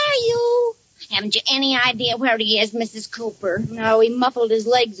 Where are you? Haven't you any idea where he is, Mrs. Cooper? No, he muffled his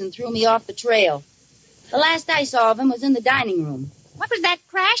legs and threw me off the trail. The last I saw of him was in the dining room. What was that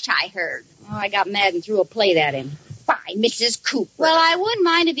crash I heard? Oh, I got mad and threw a plate at him. Why, Mrs. Cooper. Well, I wouldn't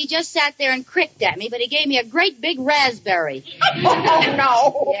mind if he just sat there and cricked at me, but he gave me a great big raspberry. Oh,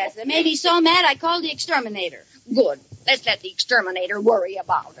 no. Yes, it made me so mad I called the exterminator. Good. Let's let the exterminator worry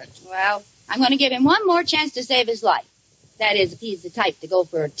about it. Well, I'm going to give him one more chance to save his life. That is, if he's the type to go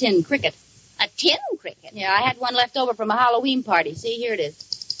for a tin cricket. A tin cricket? Yeah, I had one left over from a Halloween party. See, here it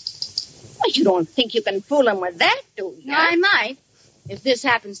is. Well, you don't think you can fool him with that, do you? No, I might. If this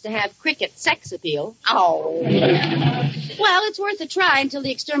happens to have cricket sex appeal. Oh. Well, it's worth a try until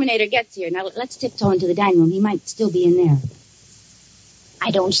the exterminator gets here. Now, let's tiptoe into the dining room. He might still be in there. I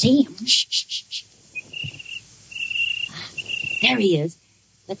don't see him. Shh, shh, shh, shh. There he is.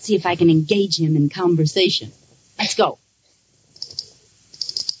 Let's see if I can engage him in conversation. Let's go.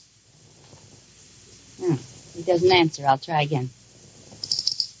 Oh, he doesn't answer. I'll try again.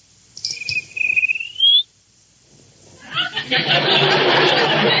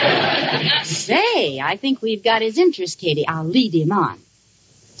 Say, I think we've got his interest, Katie. I'll lead him on.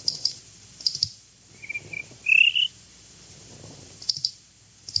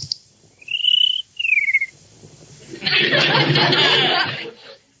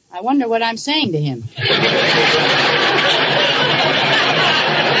 I wonder what I'm saying to him.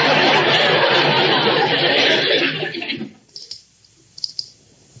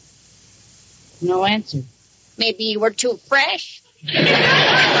 No answer. Maybe you were too fresh? No,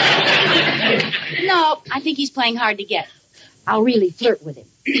 I think he's playing hard to get. I'll really flirt with him.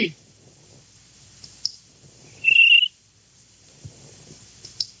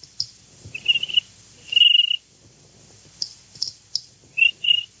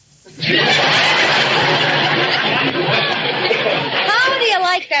 How do you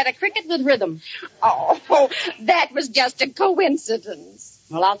like that, a cricket with rhythm? Oh, that was just a coincidence.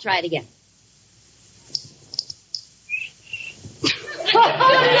 Well, I'll try it again.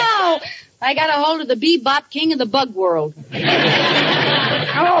 Oh, no! I got a hold of the bebop king of the bug world.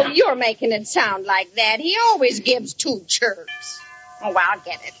 Oh, you're making it sound like that. He always gives two chirps. Oh, I'll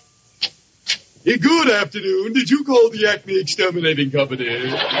get it. Hey, good afternoon. Did you call the Acme Exterminating Company?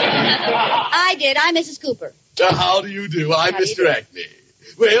 I did. I'm Mrs. Cooper. How do you do? I'm Mr. Acme.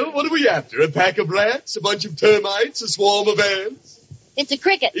 Well, what are we after? A pack of rats? A bunch of termites? A swarm of ants? It's a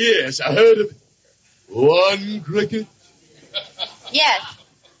cricket. Yes, I heard of it. One cricket? Yes.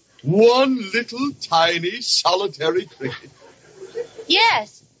 One little, tiny, solitary cricket?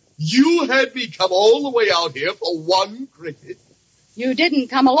 Yes. You had me come all the way out here for one cricket? You didn't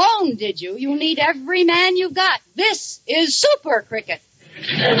come alone, did you? You need every man you've got. This is Super Cricket.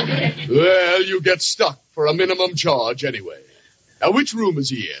 Well, you get stuck for a minimum charge anyway. Now, which room is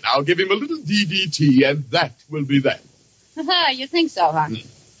he in? I'll give him a little DDT, and that will be that. You think so, huh?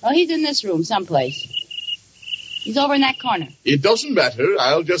 Well, he's in this room someplace. He's over in that corner. It doesn't matter.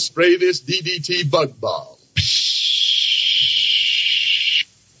 I'll just spray this DDT bug bomb.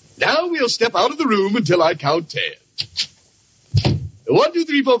 Now we'll step out of the room until I count 10. 1, 2,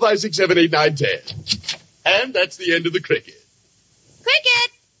 3, 4, 5, 6, 7, 8, 9, 10. And that's the end of the cricket.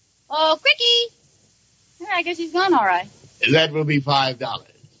 Cricket! Oh, Cricky! Yeah, I guess he's gone all right. That will be $5.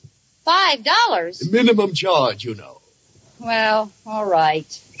 $5? Minimum charge, you know. Well, all right.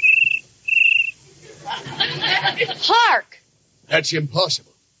 Hark! That's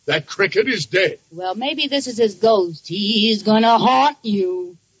impossible. That cricket is dead. Well, maybe this is his ghost. He's gonna haunt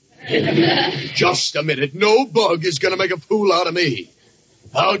you. Just a minute. No bug is gonna make a fool out of me.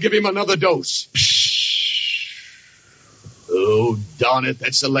 I'll give him another dose. Oh, darn it.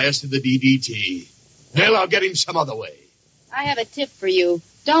 That's the last of the DDT. Well, I'll get him some other way. I have a tip for you.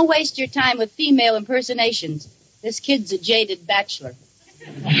 Don't waste your time with female impersonations. This kid's a jaded bachelor.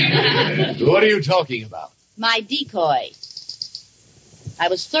 What are you talking about? My decoy. I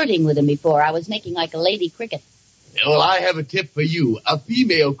was flirting with him before. I was making like a lady cricket. Well, I have a tip for you. A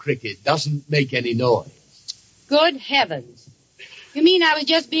female cricket doesn't make any noise. Good heavens. You mean I was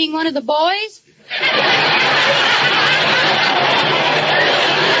just being one of the boys?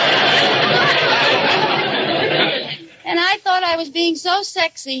 And I thought I was being so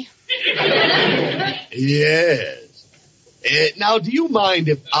sexy. Yes. Now, do you mind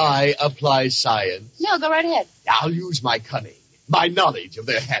if I apply science? No, go right ahead. I'll use my cunning, my knowledge of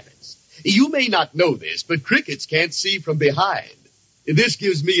their habits. You may not know this, but crickets can't see from behind. This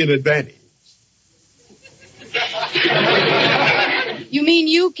gives me an advantage. You mean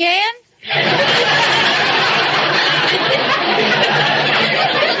you can?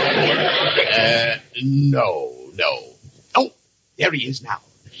 No. Oh, there he is now.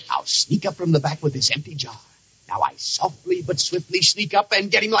 I'll sneak up from the back with this empty jar. Now I softly but swiftly sneak up and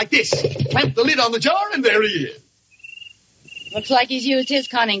get him like this. Clamp the lid on the jar, and there he is. Looks like he's used his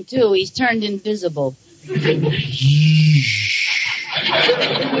cunning, too. He's turned invisible.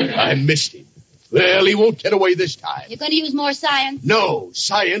 I missed him. Well, he won't get away this time. You're going to use more science? No,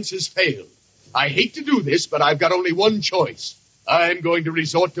 science has failed. I hate to do this, but I've got only one choice. I'm going to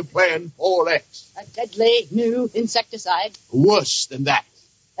resort to Plan 4X. A deadly new insecticide. Worse than that.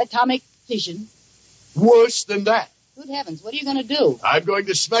 Atomic fission. Worse than that. Good heavens, what are you going to do? I'm going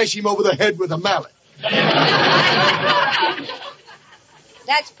to smash him over the head with a mallet.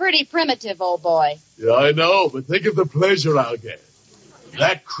 That's pretty primitive, old boy. Yeah, I know, but think of the pleasure I'll get.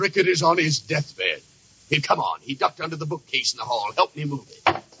 That cricket is on his deathbed. Here, come on. He ducked under the bookcase in the hall. Help me move it.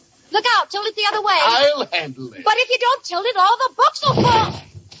 Look out, tilt it the other way. I'll handle it. But if you don't tilt it, all the books will fall.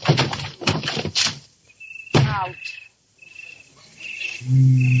 Out.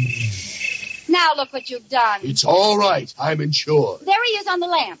 Now look what you've done. It's all right. I'm insured. There he is on the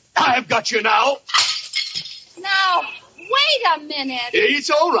lamp. I've got you now. Now, wait a minute. It's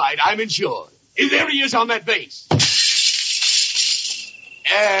all right. I'm insured. There he is on that base.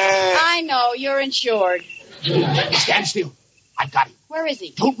 I know. You're insured. Stand still. I've got him. Where is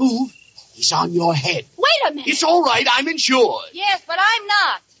he? Don't move. He's on your head. Wait a minute. It's all right. I'm insured. Yes, but I'm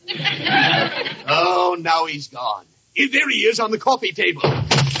not. Oh, now he's gone. There he is on the coffee table.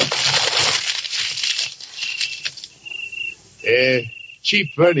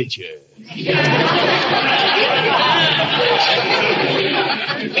 Cheap furniture.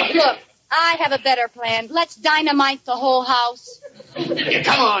 Look, I have a better plan. Let's dynamite the whole house. Yeah,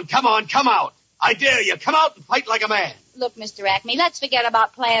 come on, come out. I dare you. Come out and fight like a man. Look, Mr. Acme, let's forget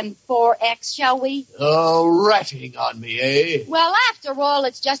about Plan 4X, shall we? Oh, ratting on me, eh? Well, after all,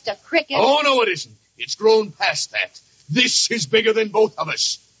 it's just a cricket. Oh, no, it isn't. It's grown past that. This is bigger than both of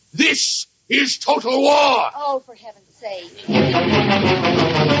us. This is total war. Oh, for heaven's sake.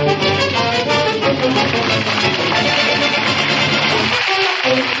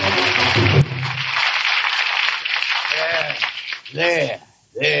 There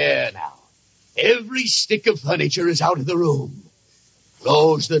now. Every stick of furniture is out of the room.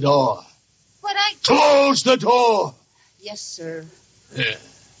 Close the door. But I... Close the door. Yes, sir.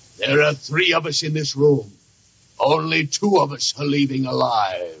 There are 3 of us in this room. Only 2 of us are leaving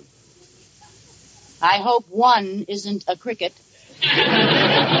alive. I hope one isn't a cricket.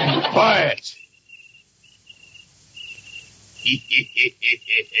 Quiet.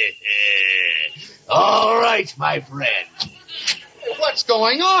 All right, my friend. What's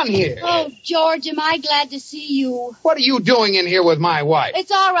going on here? Oh, George, am I glad to see you. What are you doing in here with my wife? It's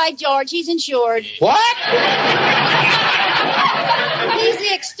all right, George. He's insured. What? He's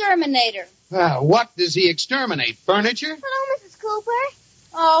the exterminator. What does he exterminate? Furniture? Hello, Mrs. Cooper.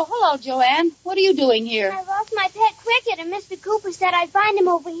 Oh, hello, Joanne. What are you doing here? I lost my pet cricket, and Mr. Cooper said I'd find him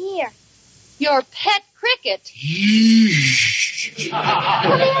over here. Your pet cricket?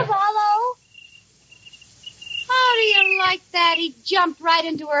 Come here, Rollo. How do you like that? He jumped right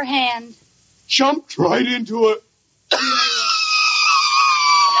into her hand. Jumped right into her...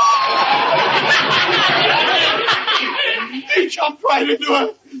 He jumped right into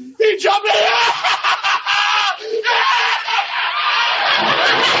her. He jumped in her.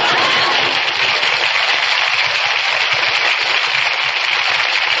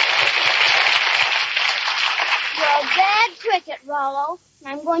 You're a bad cricket, Rollo. And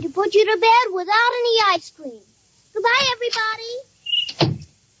I'm going to put you to bed without any ice cream. Goodbye, everybody.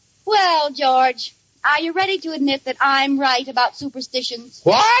 Well, George, are you ready to admit that I'm right about superstitions?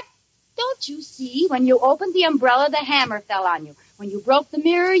 What? Don't you see? When you opened the umbrella, the hammer fell on you. When you broke the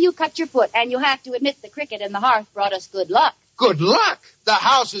mirror, you cut your foot. And you have to admit the cricket in the hearth brought us good luck. Good luck? The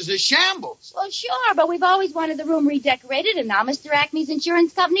house is a shambles. Well, sure, but we've always wanted the room redecorated, and now Mr. Acme's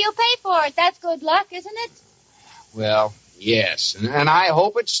insurance company will pay for it. That's good luck, isn't it? Well, yes, and I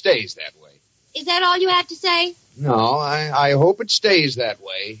hope it stays that way. Is that all you have to say? No, I hope it stays that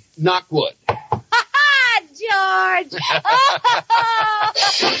way. Knock wood. George!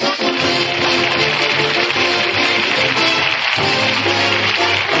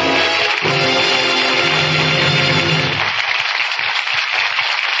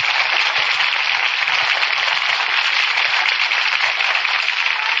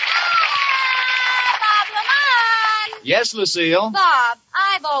 Yes, Lucille? Bob,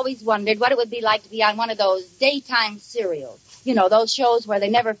 I've always wondered what it would be like to be on one of those daytime serials. You know, those shows where they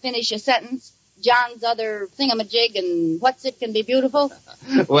never finish a sentence. John's other thingamajig and What's It Can Be Beautiful.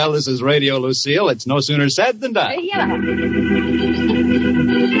 Well, this is Radio Lucille. It's no sooner said than done. Yeah.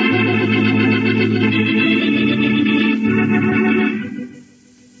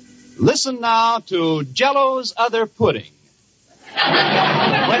 Listen now to Jell-O's Other Pudding.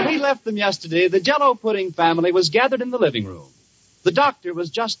 When we left them yesterday, the Jell-O pudding family was gathered in the living room. The doctor was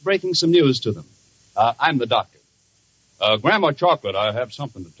just breaking some news to them. I'm the doctor. Grandma Chocolate, I have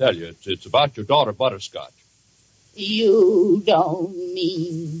something to tell you. It's about your daughter Butterscotch. You don't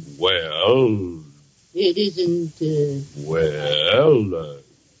mean Well, it isn't,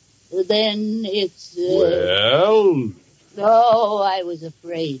 then it's, well... Oh, I was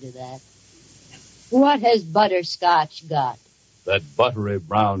afraid of that. What has Butterscotch got? That buttery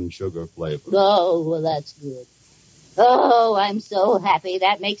brown sugar flavor. Oh, well, that's good. Oh, I'm so happy.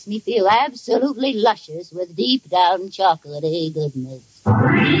 That makes me feel absolutely luscious with deep down chocolatey goodness.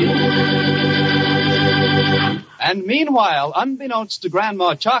 And meanwhile, unbeknownst to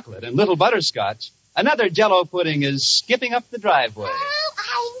Grandma Chocolate and little Butterscotch, another Jell-O pudding is skipping up the driveway. Oh,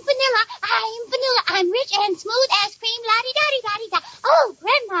 I'm vanilla. I'm rich and smooth as cream, la-di-da-di-da-di-da. Oh,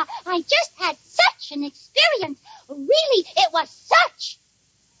 Grandma, I just had such an experience. Really, it was such.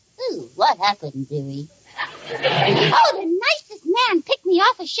 Ooh, what happened, dearie? Oh, the nicest man picked me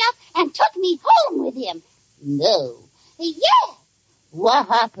off a shelf and took me home with him. No. Yeah. What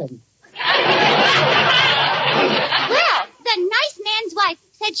happened? Well, the nice man's wife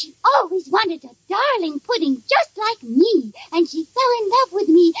said she always wanted a darling pudding just like me, and she fell in love with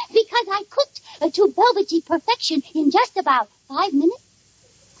me because I cooked to velvety perfection in just about 5 minutes.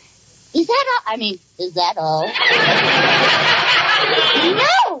 Is that all? Is that all?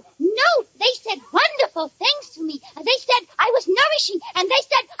 No, they said wonderful things to me. They said I was nourishing, and they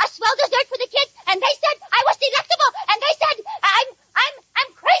said a swell dessert for the kids, and they said I was delectable, and they said I'm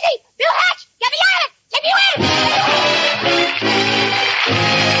crazy. Bill Hatch, get me out of it! Get me away!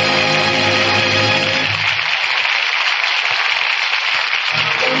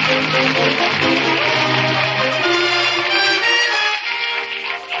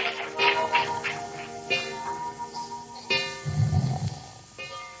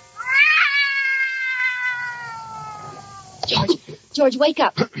 George, wake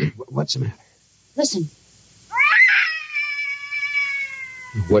up. What's the matter? Listen.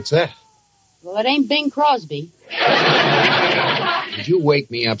 What's that? Well, it ain't Bing Crosby. Did you wake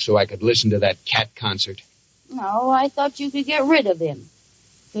me up so I could listen to that cat concert? No, I thought you could get rid of him.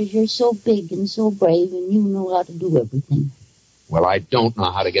 Because you're so big and so brave and you know how to do everything. Well, I don't know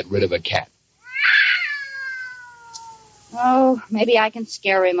how to get rid of a cat. Oh, maybe I can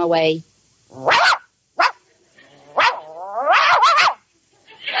scare him away.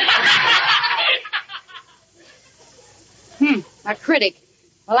 A critic.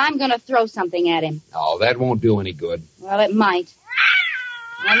 Well, I'm going to throw something at him. Oh, that won't do any good. Well, it might.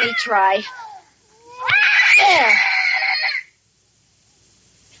 Let me try. There.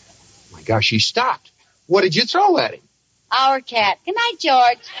 My gosh, he stopped. What did you throw at him? Our cat. Good night,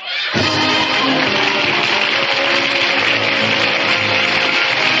 George.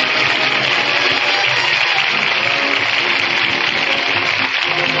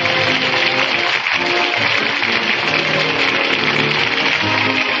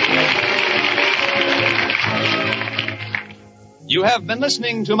 You have been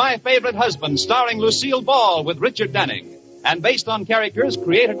listening to My Favorite Husband, starring Lucille Ball with Richard Denning, and based on characters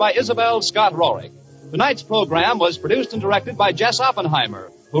created by Isabel Scott Rorick. Tonight's program was produced and directed by Jess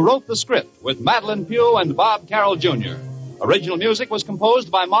Oppenheimer, who wrote the script with Madeline Pugh and Bob Carroll Jr. Original music was composed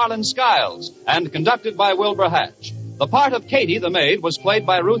by Marlon Skiles and conducted by Wilbur Hatch. The part of Katie, the maid, was played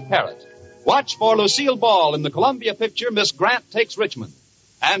by Ruth Parrott. Watch for Lucille Ball in the Columbia picture Miss Grant Takes Richmond.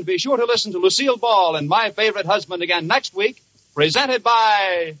 And be sure to listen to Lucille Ball in My Favorite Husband again next week, presented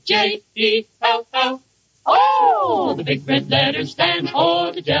by J-E-L-L. Oh, the big red letters stand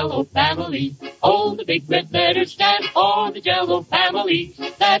for the Jell-O family. Oh, the big red letters stand for the Jell-O family.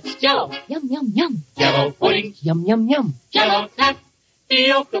 That's Jell-O. Yum, yum, yum. Jell-O puddings. Yum, yum, yum. Jell-O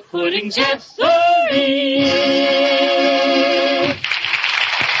tapioca puddings. Yes, sirree.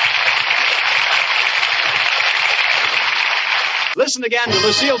 Listen again to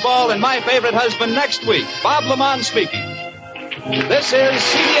Lucille Ball and My Favorite Husband next week. Bob Lamont speaking. This is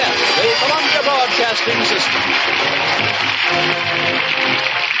CBS, the Columbia Broadcasting System.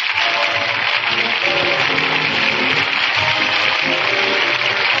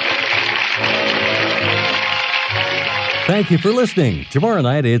 Thank you for listening. Tomorrow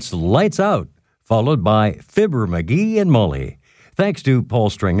night, it's Lights Out, followed by Fibber McGee and Molly. Thanks to Paul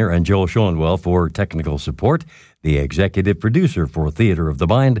Stringer and Joel Schoenwell for technical support. The executive producer for Theater of the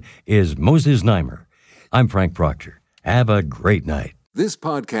Mind is Moses Neimer. I'm Frank Proctor. Have a great night. This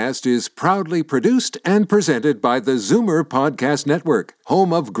podcast is proudly produced and presented by the Zoomer Podcast Network,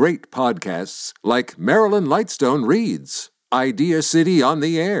 home of great podcasts like Marilyn Lightstone Reads, Idea City on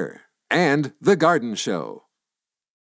the Air, and The Garden Show.